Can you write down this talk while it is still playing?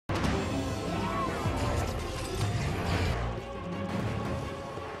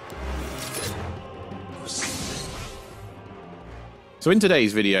So in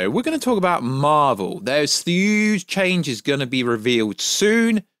today's video, we're going to talk about Marvel. There's huge changes going to be revealed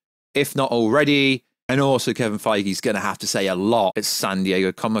soon, if not already. And also Kevin Feige is going to have to say a lot at San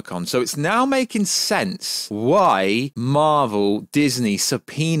Diego Comic-Con. So it's now making sense why Marvel, Disney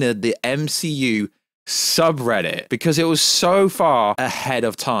subpoenaed the MCU subreddit, because it was so far ahead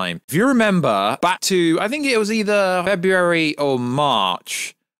of time. If you remember back to, I think it was either February or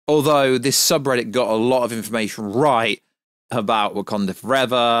March, although this subreddit got a lot of information right about Wakanda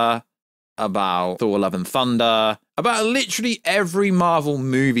Forever, about Thor Love and Thunder, about literally every Marvel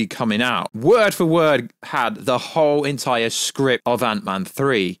movie coming out. Word for word had the whole entire script of Ant-Man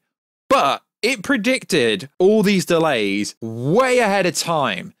 3. But it predicted all these delays way ahead of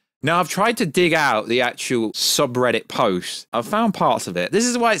time. Now, I've tried to dig out the actual subreddit post. I've found parts of it. This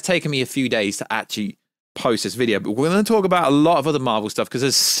is why it's taken me a few days to actually post this video. But we're going to talk about a lot of other Marvel stuff because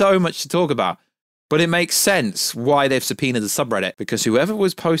there's so much to talk about. But it makes sense why they've subpoenaed the subreddit, because whoever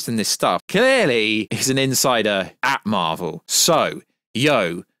was posting this stuff clearly is an insider at Marvel. So,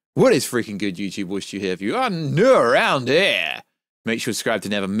 yo, what is freaking good, YouTube? Wish you here if you are new around here. Make sure to subscribe to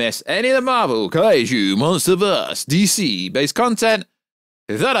never miss any of the Marvel, Kaiju, Monsterverse, DC-based content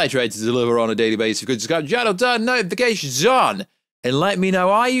that I try to deliver on a daily basis. If you could subscribe to the channel, turn notifications on, and let me know,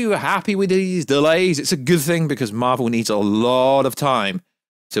 are you happy with these delays? It's a good thing because Marvel needs a lot of time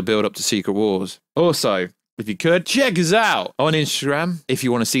to build up to Secret Wars. Also, if you could, check us out on Instagram if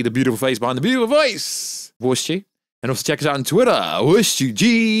you want to see the beautiful face behind the beautiful voice, Wooshie. And also check us out on Twitter,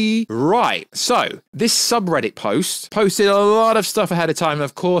 WooshieG. Right, so this subreddit post posted a lot of stuff ahead of time. And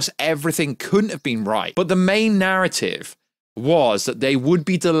of course, everything couldn't have been right. But the main narrative was that they would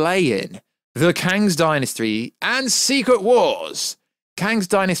be delaying the Kang's Dynasty and Secret Wars. Kang's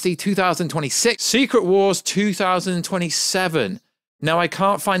Dynasty 2026, Secret Wars 2027. Now, I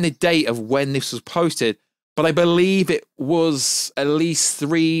can't find the date of when this was posted, but I believe it was at least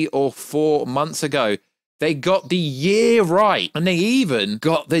 3 or 4 months ago. They got the year right, and they even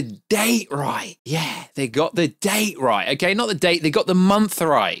got the date right. Yeah, they got the date right. Okay, not the date, they got the month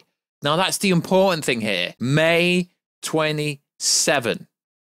right. Now, that's the important thing here. May 27.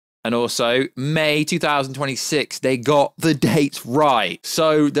 And also, May 2026, they got the dates right.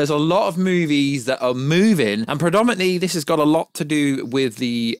 So there's a lot of movies that are moving, and predominantly this has got a lot to do with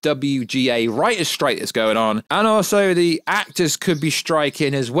the WGA writers' strike that's going on. And also the actors could be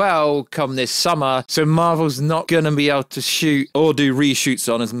striking as well come this summer. So Marvel's not going to be able to shoot or do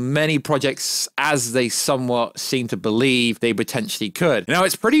reshoots on as many projects as they somewhat seem to believe they potentially could. Now,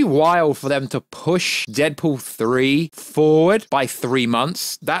 it's pretty wild for them to push Deadpool 3 forward by 3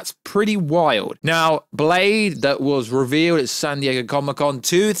 months. That's pretty wild. Now, Blade, that was revealed at San Diego Comic-Con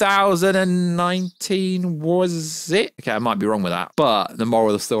 2019, was it? Okay, I might be wrong with that. But the moral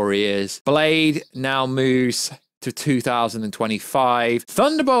of the story is Blade now moves to 2025.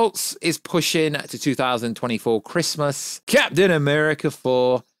 Thunderbolts is pushing to 2024 Christmas. Captain America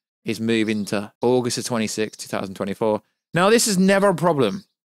 4 is moving to August of 26, 2024. Now, this is never a problem,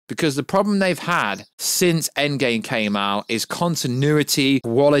 because the problem they've had since Endgame came out is continuity,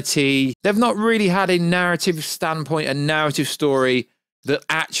 quality. They've not really had a narrative standpoint, a narrative story that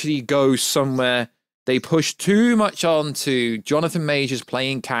actually goes somewhere. They push too much on to Jonathan Majors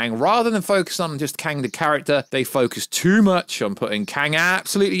playing Kang. Rather than focus on just Kang the character, they focus too much on putting Kang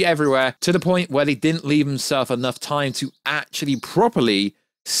absolutely everywhere, to the point where they didn't leave themselves enough time to actually properly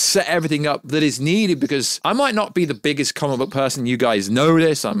set everything up that is needed. Because I might not be the biggest comic book person, you guys know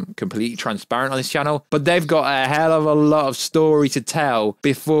this, I'm completely transparent on this channel, but they've got a hell of a lot of story to tell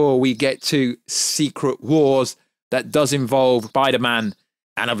before we get to Secret Wars that does involve Spider-Man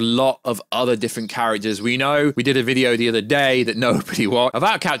and a lot of other different characters. We know, we did a video the other day that nobody watched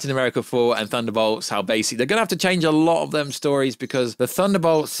about Captain America 4 and Thunderbolts, how basically they're going to have to change a lot of them stories, because the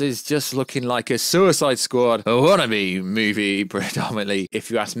Thunderbolts is just looking like a Suicide Squad wannabe movie predominantly, if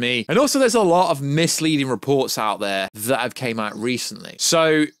you ask me. And also there's a lot of misleading reports out there that have came out recently.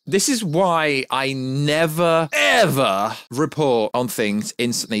 So this is why I never, ever report on things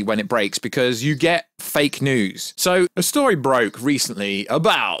instantly when it breaks, because you get fake news. So a story broke recently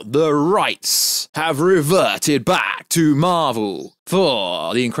about the rights have reverted back to Marvel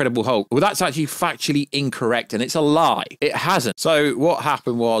for The Incredible Hulk. Well, that's actually factually incorrect, and it's a lie. It hasn't. So what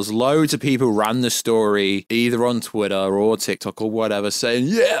happened was loads of people ran the story either on Twitter or TikTok or whatever, saying,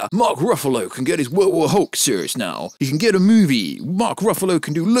 yeah, Mark Ruffalo can get his World War Hulk series now. He can get a movie. Mark Ruffalo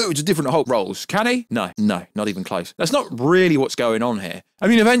can do loads of different Hulk roles. Can he? No, not even close. That's not really what's going on here. I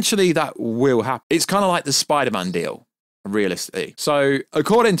mean, eventually that will happen. It's kind of like the Spider-Man deal. realistically. So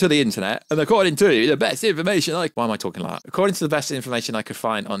according to the internet, and according to the best information, like, why am I talking like that? According to the best information I could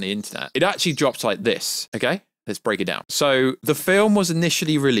find on the internet, it actually drops like this, okay? Let's break it down. So the film was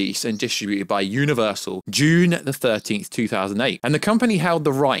initially released and distributed by Universal June the 13th, 2008, and the company held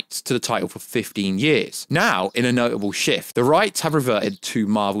the rights to the title for 15 years. Now, in a notable shift, the rights have reverted to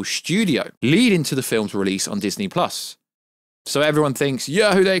Marvel Studio, leading to the film's release on Disney+. So everyone thinks,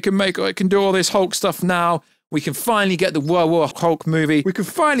 yeah, they can do all this Hulk stuff now. We can finally get the World War Hulk movie. We can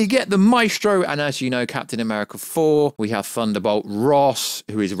finally get the Maestro. And as you know, Captain America 4, we have Thunderbolt Ross,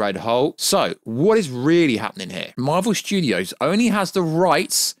 who is Red Hulk. So what is really happening here? Marvel Studios only has the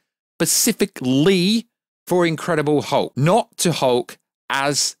rights specifically for Incredible Hulk, not to Hulk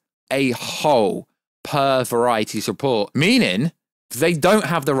as a whole, per Variety's report. Meaning, they don't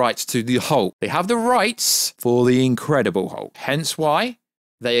have the rights to the Hulk. They have the rights for the Incredible Hulk. Hence why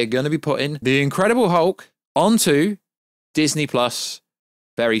they are going to be putting the Incredible Hulk onto Disney Plus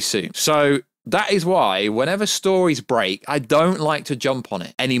very soon. So that is why whenever stories break, I don't like to jump on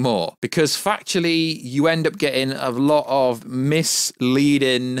it anymore, because factually you end up getting a lot of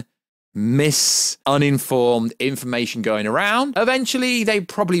misleading, uninformed information going around. Eventually they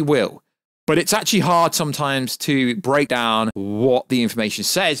probably will. But it's actually hard sometimes to break down what the information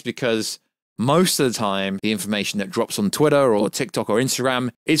says, because most of the time, the information that drops on Twitter or TikTok or Instagram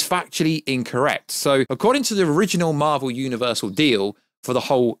is factually incorrect. So according to the original Marvel Universal deal for the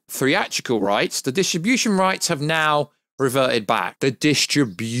whole theatrical rights, the distribution rights have now reverted back. The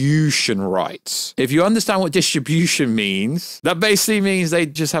distribution rights. If you understand what distribution means, that basically means they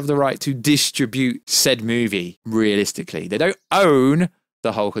just have the right to distribute said movie, realistically. They don't own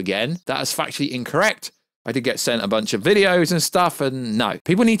the Hulk again. That is factually incorrect. I did get sent a bunch of videos and stuff, and no.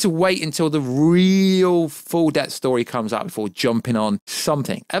 People need to wait until the real full depth story comes out before jumping on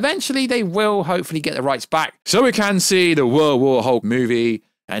something. Eventually, they will hopefully get the rights back so we can see the World War Hulk movie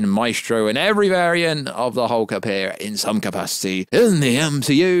and Maestro and every variant of the Hulk appear in some capacity in the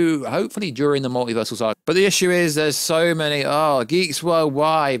MCU, hopefully during the multiversal saga. But the issue is there's so many, geeks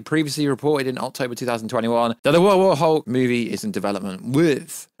worldwide previously reported in October 2021 that the World War Hulk movie is in development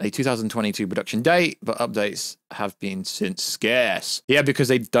with a 2022 production date, but updates have been since scarce. Yeah, because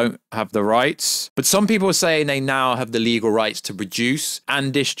they don't have the rights. But some people are saying they now have the legal rights to produce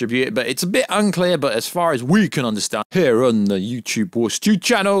and distribute it, but it's a bit unclear. But as far as we can understand here on the YouTube War Stew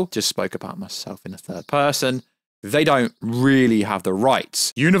channel, just spoke about myself in the third person, they don't really have the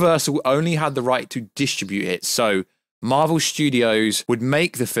rights. Universal only had the right to distribute it. So Marvel Studios would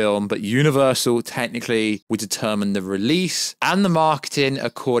make the film, but Universal technically would determine the release and the marketing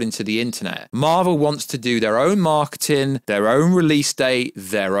according to the internet. Marvel wants to do their own marketing, their own release date,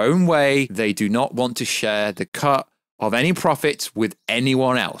 their own way. They do not want to share the cut of any profits with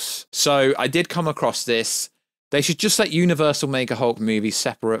anyone else. So I did come across this. They should just let Universal make a Hulk movie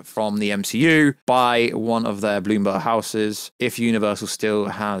separate from the MCU by one of their Bloomberg houses. If Universal still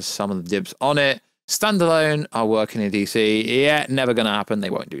has some of the dibs on it, standalone are working in DC. Yeah, never going to happen. They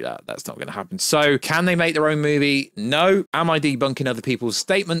won't do that. That's not going to happen. So can they make their own movie? No. Am I debunking other people's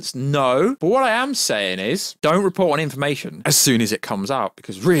statements? No. But what I am saying is don't report on information as soon as it comes out,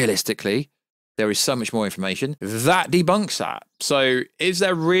 because realistically, there is so much more information that debunks that. So is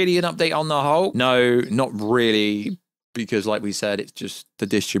there really an update on the Hulk? No, not really, because like we said, it's just the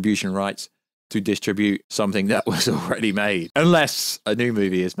distribution rights to distribute something that was already made. Unless a new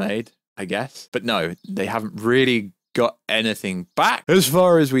movie is made, I guess. But no, they haven't really got anything back as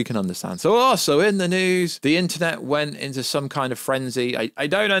far as we can understand. So also in the news, the internet went into some kind of frenzy. I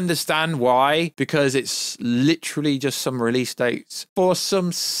don't understand why, because it's literally just some release dates for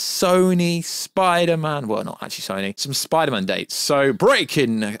some Sony Spider-Man, well, not actually Sony, some Spider-Man dates. So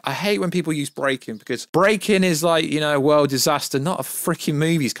breaking, I hate when people use breaking, because breaking is like, you know, world disaster, not a freaking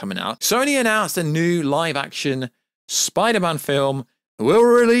movie's coming out. Sony announced a new live action Spider-Man film will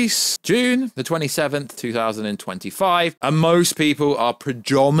release June the 27th, 2025. And most people are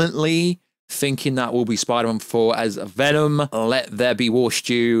predominantly thinking that will be Spider-Man 4 as Venom. Let There Be War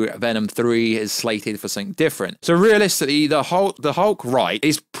Stew. Venom 3 is slated for something different. So realistically, the Hulk right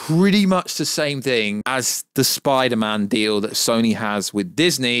is pretty much the same thing as the Spider-Man deal that Sony has with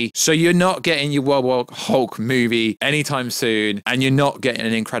Disney. So you're not getting your World War Hulk movie anytime soon, and you're not getting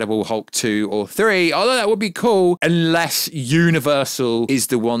an Incredible Hulk 2 or 3, although that would be cool, unless Universal is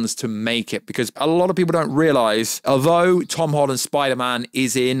the ones to make it. Because a lot of people don't realize, although Tom Holland's Spider-Man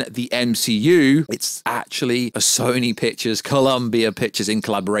is in the MCU, it's actually a Sony Pictures, Columbia Pictures in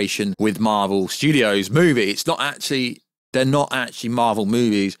collaboration with Marvel Studios movie. It's not actually, they're not actually Marvel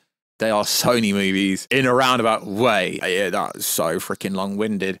movies. They are Sony movies in a roundabout way. Yeah, that's so freaking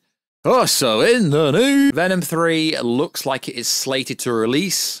long-winded. Also in the news, Venom 3 looks like it is slated to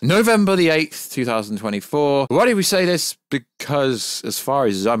release November the 8th, 2024. Why did we say this? Because as far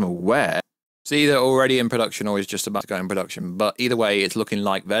as I'm aware, It's either already in production or is just about to go in production. But either way, it's looking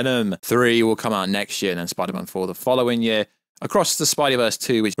like Venom 3 will come out next year and then Spider-Man 4 the following year. Across the Spider-Verse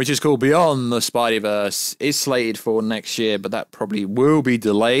 2, which is called Beyond the Spider-Verse, is slated for next year, but that probably will be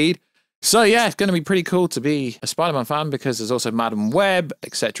delayed. So yeah, it's going to be pretty cool to be a Spider-Man fan because there's also Madam Web,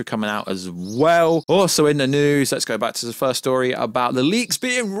 etc. coming out as well. Also in the news, let's go back to the first story about the leaks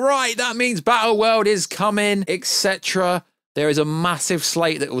being right. That means Battleworld is coming, etc. There is a massive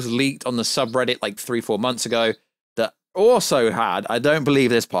slate that was leaked on the subreddit like 3-4 months ago that also had, I don't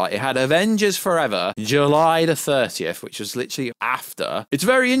believe this part, it had Avengers Forever, July the 30th, which was literally after. It's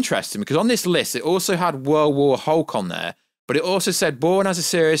very interesting because on this list, it also had World War Hulk on there. But it also said born as a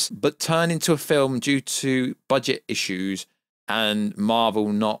series, but turned into a film due to budget issues and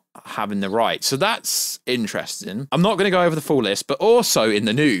Marvel not having the rights. So that's interesting. I'm not going to go over the full list, but also in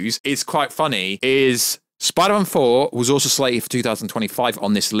the news, it's quite funny, is Spider-Man 4 was also slated for 2025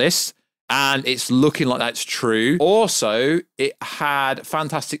 on this list. And it's looking like that's true. Also, it had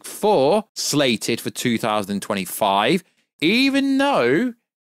Fantastic Four slated for 2025, even though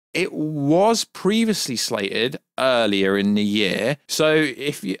it was previously slated earlier in the year. So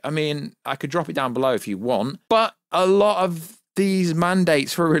if you, I mean, I could drop it down below if you want, but a lot of these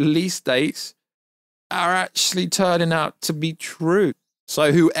mandates for release dates are actually turning out to be true.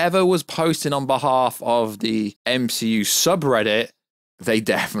 So whoever was posting on behalf of the MCU subreddit, they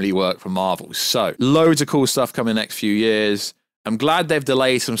definitely work for Marvel. So loads of cool stuff coming in the next few years. I'm glad they've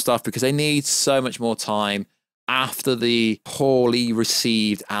delayed some stuff because they need so much more time. After the poorly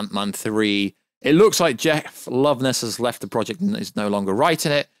received Ant-Man 3, it looks like Jeff Loveness has left the project and is no longer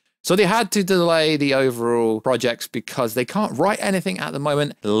writing it. So they had to delay the overall projects because they can't write anything at the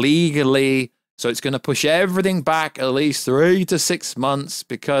moment legally. So it's going to push everything back at least 3 to 6 months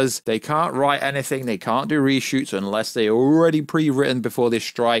because they can't write anything. They can't do reshoots unless they already pre-written before this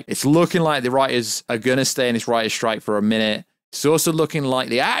strike. It's looking like the writers are going to stay in this writer's strike for a minute. It's also looking like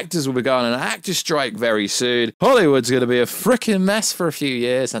the actors will be going on an actor strike very soon. Hollywood's going to be a freaking mess for a few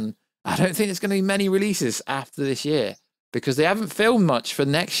years, and I don't think there's going to be many releases after this year because they haven't filmed much for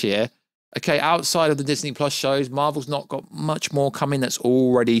next year. Okay, outside of the Disney Plus shows, Marvel's not got much more coming that's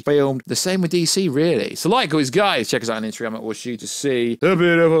already filmed. The same with DC, really. So like always, guys, check us out on Instagram at WashU to see the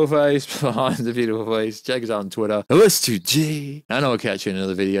beautiful face behind the beautiful face. Check us out on Twitter. Let's do G. And I'll catch you in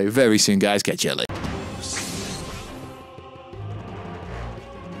another video very soon, guys. Catch you later.